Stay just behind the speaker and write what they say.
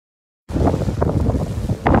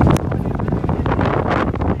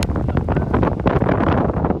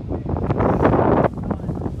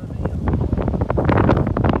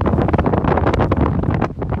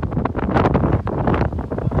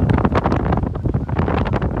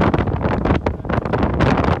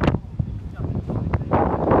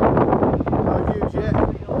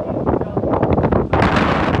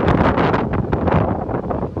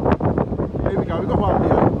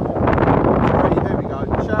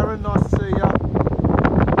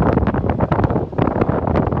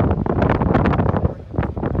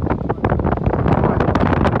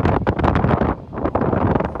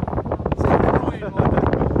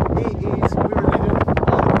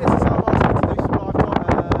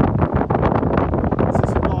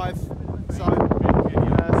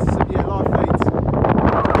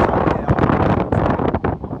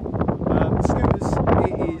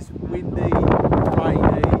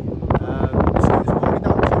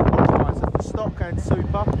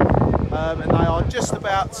Super, and they are just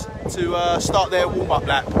about to start their warm-up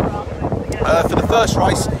lap for the first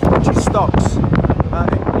race, which is stocks.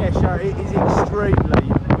 Yeah, Sharon, it is extremely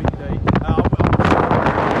windy.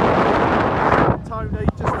 Tony,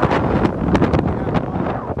 just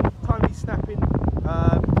Tony's snapping,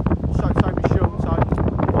 so Tony's short, so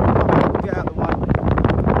I'll get out of the way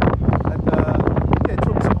and yeah,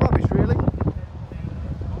 talk some rubbish really.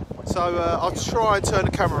 So I'll try and turn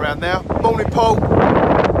the camera around now. Morning, Paul.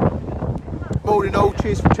 Morning, all.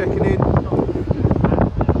 Cheers for checking in.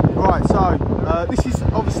 Right, so this is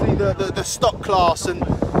obviously the stock class, and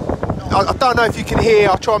I don't know if you can hear.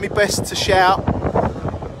 I'll try my best to shout.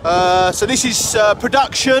 So this is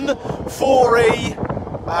production 4E,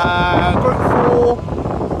 Group 4.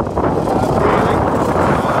 Really.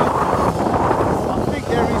 I think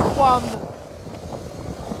there is one.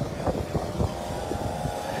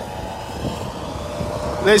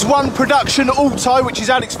 There's one production auto, which is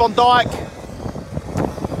Alex van Dijk.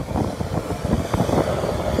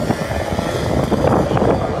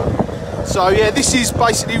 So yeah, this is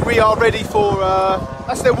basically, we are ready for,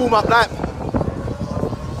 that's their warm-up lap.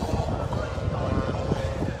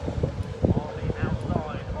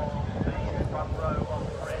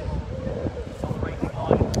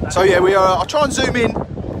 So yeah, we are, I'll try and zoom in,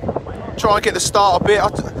 try and get the start a bit. I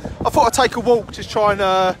thought I'd take a walk, just try and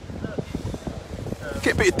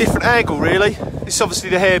get a bit of different angle really. This is obviously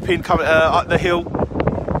the hairpin coming up the hill.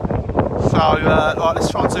 So right, let's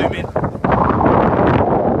try and zoom in.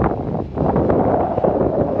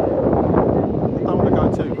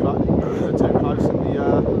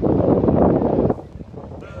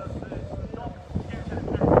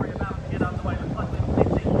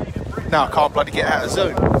 Now I can't bloody get out of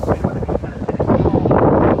zoom.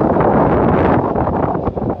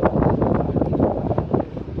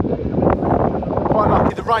 Quite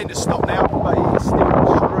lucky the rain has stopped now, but it's still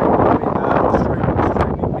extremely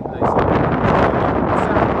windy.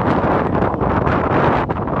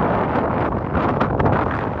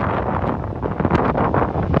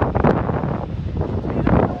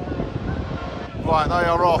 Right, they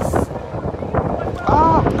are off.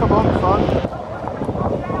 Ah, come on, fun.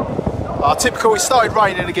 Typical, it started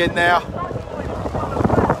raining again now.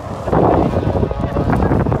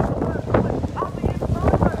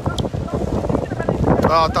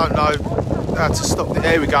 Oh, I don't know how to stop it.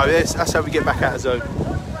 There we go, that's how we get back out of zone.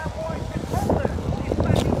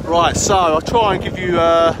 Right, so I'll try and give you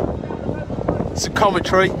some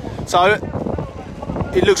commentary. So,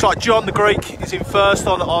 it looks like John the Greek is in first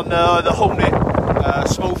on the Hornet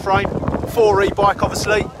small frame. 4E bike,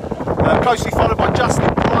 obviously. Closely followed by Justin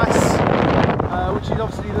Price, which is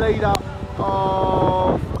obviously the leader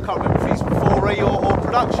of, I can't remember if he's 4E or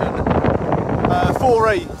production,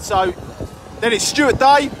 4E. So then it's Stuart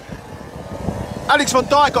Day, Alex van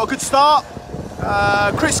Dijk got a good start,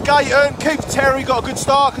 Chris Gayton, Keith Terry got a good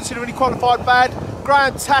start considering he qualified bad,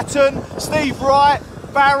 Graham Tatton, Steve Wright,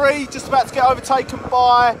 Barry just about to get overtaken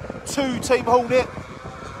by 2 Team Hornet,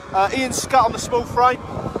 Ian Scutt on the small frame.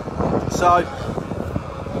 So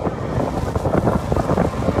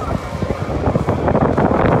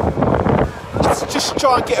just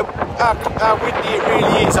try and get how windy it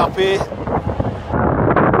really is up here.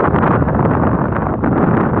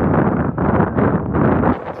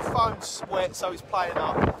 The phone's wet, so it's playing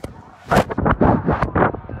up.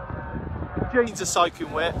 Jeans are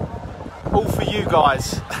soaking wet. All for you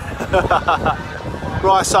guys.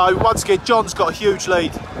 Right, so once again, John's got a huge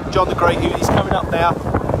lead. John the Great, he's coming up now.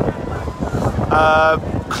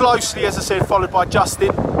 Closely, as I said, followed by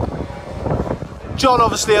Justin. John,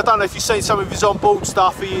 obviously, I don't know if you've seen some of his on-board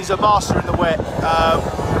stuff, he is a master in the wet.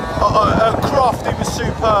 Croft, he was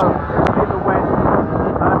superb in the wet.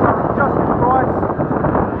 Justin Price,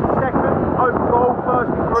 second overall,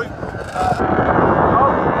 first in group.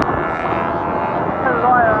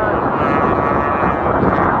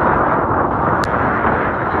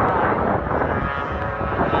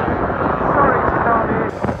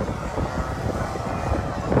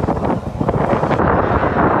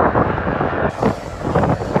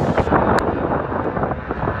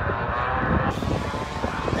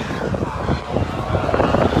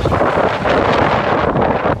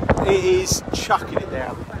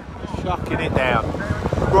 Chucking it down.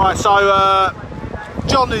 Right, so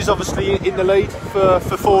John is obviously in the lead for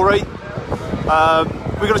 4E.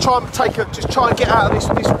 We're going to try and just try and get out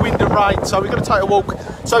of this wind and rain. So we're going to take a walk.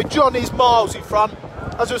 So John is miles in front.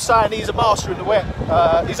 As I was saying, he's a master in the wet.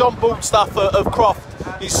 His on-board stuff of Croft,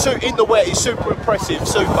 he's in the wet. He's super impressive.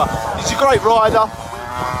 Super. He's a great rider,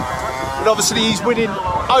 and obviously he's winning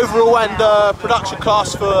overall and production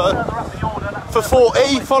class for for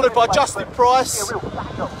 4E, followed by Justin Price,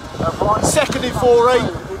 second in 4E,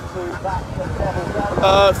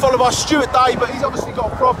 followed by Stuart Day, but he's obviously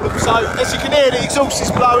got a problem, so as you can hear, the exhaust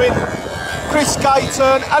is blowing. Chris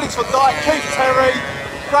Gayton, Alex Van Dyke, Keith Terry,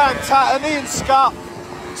 Graham Tatton, Ian Scutt,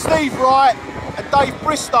 Steve Wright and Dave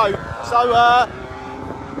Bristow. So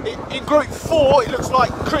in Group 4 it looks like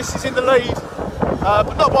Chris is in the lead,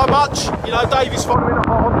 but not by much. You know, Dave is following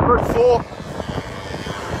on Group 4.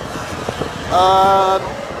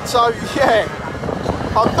 So yeah,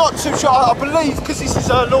 I'm not too sure. I believe, because this is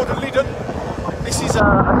Lord of Lydden, this is a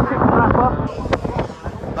 6th rapper,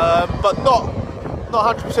 but not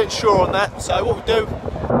 100% sure on that. So what we do?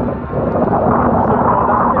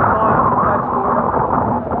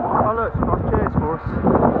 Oh look, some nice chairs for us.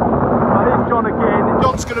 Here's John again.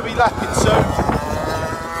 John's going to be lapping soon,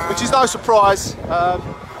 which is no surprise.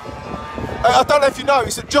 I don't know if you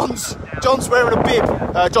noticed that John's wearing a bib.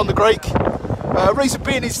 John the Greek. Reason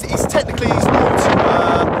being is technically he's new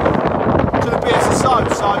to the BSSO,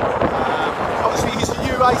 so obviously he's a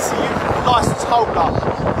UACU licence holder.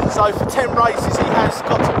 So for 10 races he has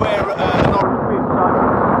got to wear an orange bib.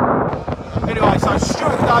 So anyway, so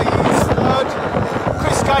Stuart Day is third,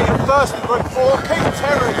 Chris Gayton first in Group 4, Keith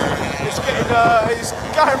Terry is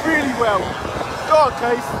going really well. Go on,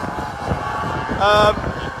 Keith.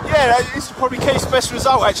 Yeah, this is probably Keith's best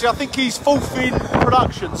result actually. I think he's 4th in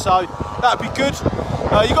production, so that'd be good.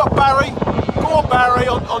 You got Barry, go on Barry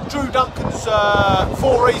on Drew Duncan's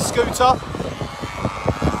 4E scooter.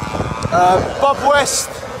 Bob West.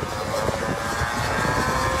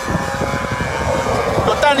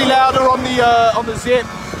 Got Danny Lauder on the Zip.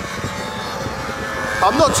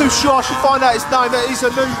 I'm not too sure. I should find out his name. He's a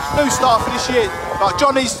new starter for this year. Like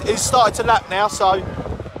Johnny's started to lap now, so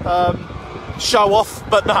show off.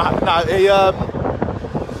 But no, he,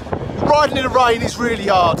 riding in the rain is really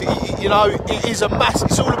hard. You know, it is a mass.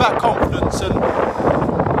 It's all about confidence. And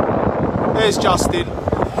there's Justin.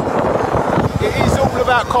 It is all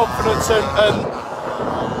about confidence, and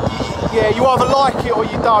yeah, you either like it or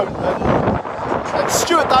you don't. And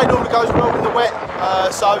Stuart Day normally goes well in the wet,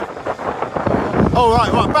 so. All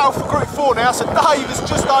right, battle for Group 4 now. So Dave has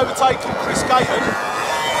just overtaken Chris Gayton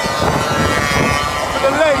for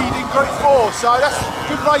the lead in Group 4. So that's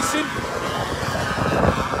good racing.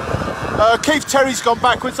 Keith Terry's gone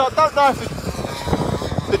backwards. I don't know if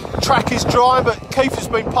the track is dry, but Keith has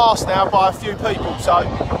been passed now by a few people. So.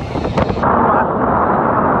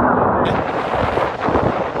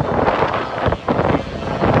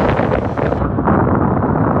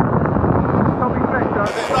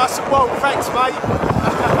 Well, thanks, mate.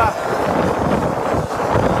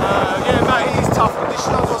 Yeah, mate, it is tough conditions.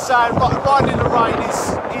 As I was saying, riding in the rain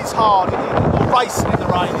is hard, or racing in the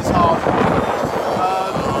rain is hard.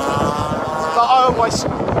 But I always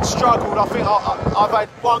struggled. I think I've had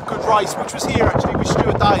one good race, which was here actually with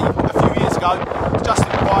Stuart Day a few years ago. Justin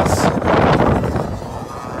Price.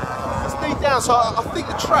 It's knee down, so I think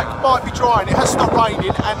the track might be drying. It has stopped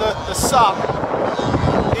raining, and the sun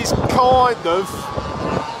is kind of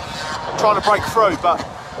trying to break through, but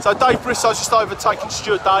so Dave Bristow's just overtaken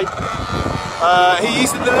Stuart Day. He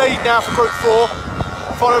is in the lead now for Group 4,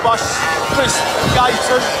 followed by Chris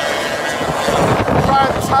Gayton,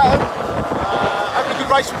 Graham Tatton, having a good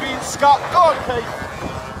race with Ian Scutt. Go on, Keith.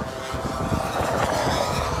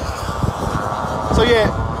 So yeah,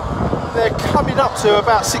 they're coming up to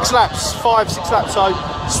about 6 laps, 5-6 laps, so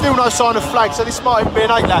still no sign of flag, so this might even be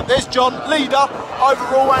an 8 lap. There's John, leader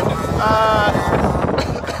overall, and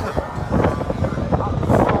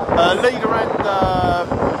leader and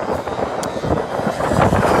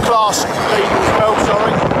class leader as well,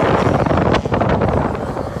 sorry.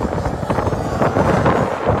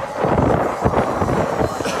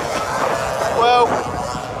 Well,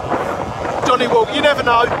 Johnny will, you never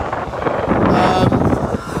know.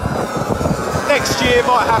 Next year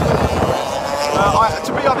might happen.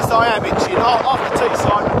 To be honest, I am itching. After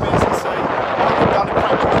Teesside with BSSO, I've done it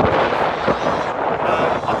practically.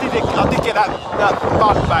 I did get that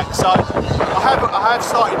bug back, so I have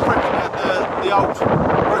started prepping at the old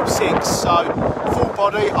Group 6, so full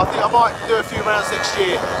body. I think I might do a few rounds next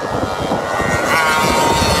year.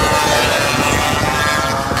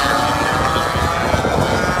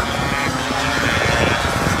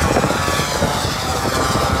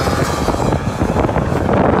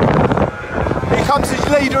 Here comes his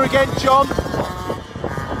leader again, John.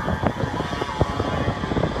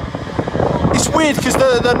 It's weird because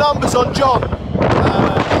the numbers on John,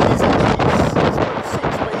 he's Group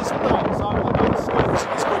 6, but he's not, so I know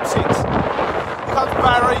it's Group 6. Here comes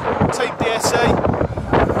Barry, Team DSE.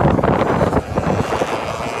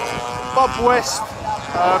 Bob West,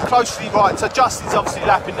 closely right. So Justin's obviously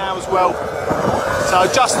lapping now as well. So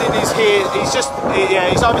Justin is here. He's just, yeah,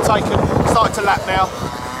 he's overtaken, starting to lap now.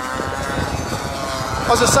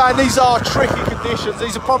 As I was saying, these are tricky conditions.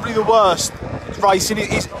 These are probably the worst racing.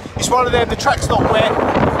 It's one of them. The track's not wet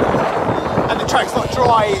and the track's not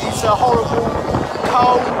dry. It's a horrible,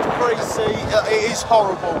 cold, greasy. It is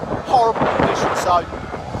horrible conditions. So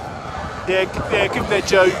yeah, give them their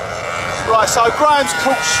due. Right, so Graham's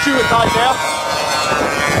caught Stuart Day now.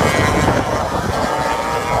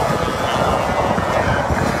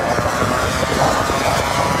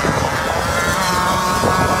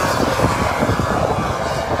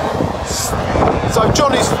 So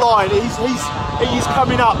John is flying. He's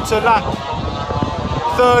coming up to lap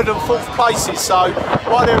 3rd and 4th places. So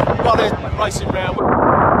while they're racing round.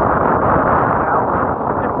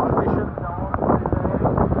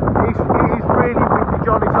 He's really windy,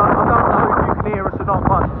 Johnny. So I don't know if you can hear us or not,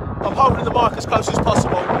 but I'm holding the mic as close as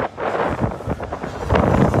possible.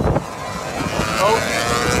 Oh,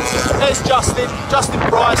 there's Justin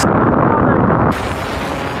Price,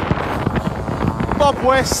 Bob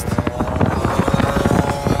West.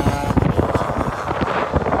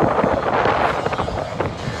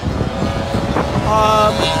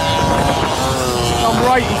 Number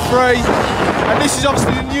 83, and this is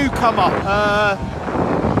obviously the newcomer.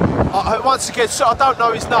 Once again, so I don't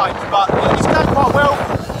know his name, but he's done quite well.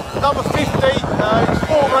 Number 50, he's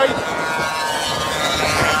 4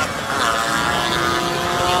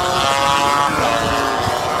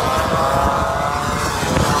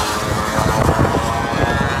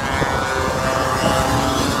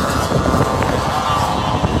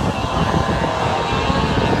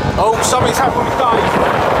 Oh, something's happened with Dave.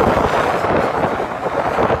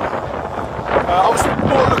 I was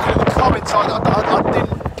more looking at the comments.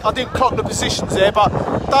 I didn't clock the positions there, but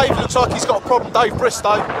Dave looks like he's got a problem. Dave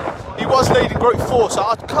Bristow. He was leading Group 4, so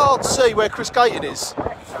I can't see where Chris Gayton is.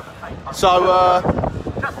 So,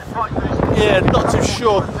 yeah, not too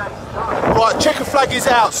sure. Right, checker flag is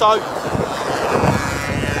out, so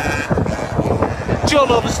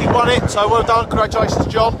John obviously won it, so well done. Congratulations,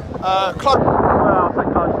 John.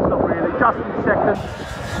 Justin second,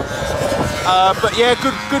 but yeah,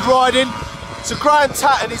 good riding. So Graham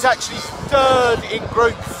Tatton is actually 3rd in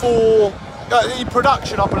Group 4 in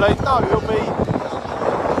production, I believe. No, he'll be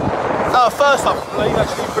 1st, I believe,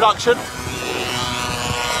 actually in production.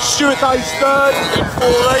 Stuart Day's 3rd in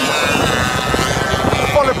 4E,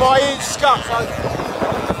 followed by Ian Scutt.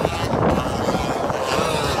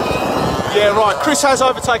 Yeah, right. Chris has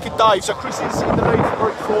overtaken Dave, so Chris is in the lead for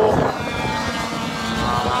Group 4.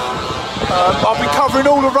 I'll be covering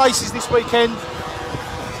all the races this weekend.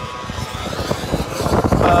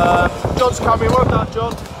 John's coming, well done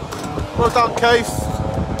John. Well done Keith.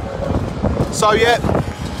 So yeah,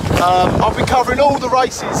 I'll be covering all the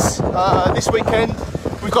races this weekend.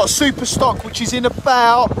 We've got Super Stock, which is in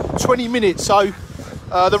about 20 minutes, so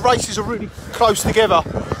the races are really close together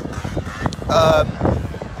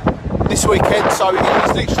this weekend. So it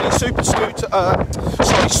is literally Super Scooter,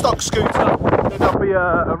 Stock Scooter. Then there'll be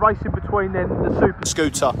a race in between then the Super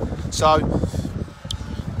Scooter. So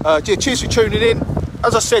yeah, cheers for tuning in.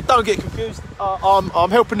 As I said, don't get confused. I'm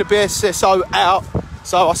helping the BSSO out,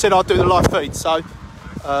 so I said I'd do the live feed. So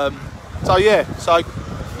yeah, so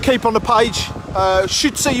keep on the page.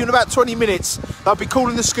 Should see you in about 20 minutes. They'll be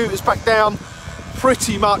calling the scooters back down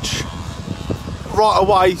pretty much right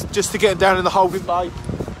away, just to get them down in the holding bay.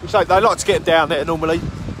 Which they like to get them down there normally.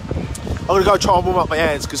 I'm going to go try and warm up my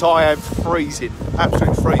hands because I am freezing,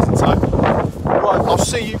 absolutely freezing. So, right, I'll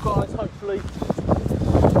see you guys hopefully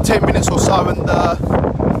 10 minutes or so, and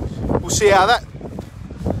we'll see how that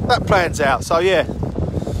plans out. So yeah,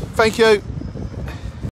 thank you.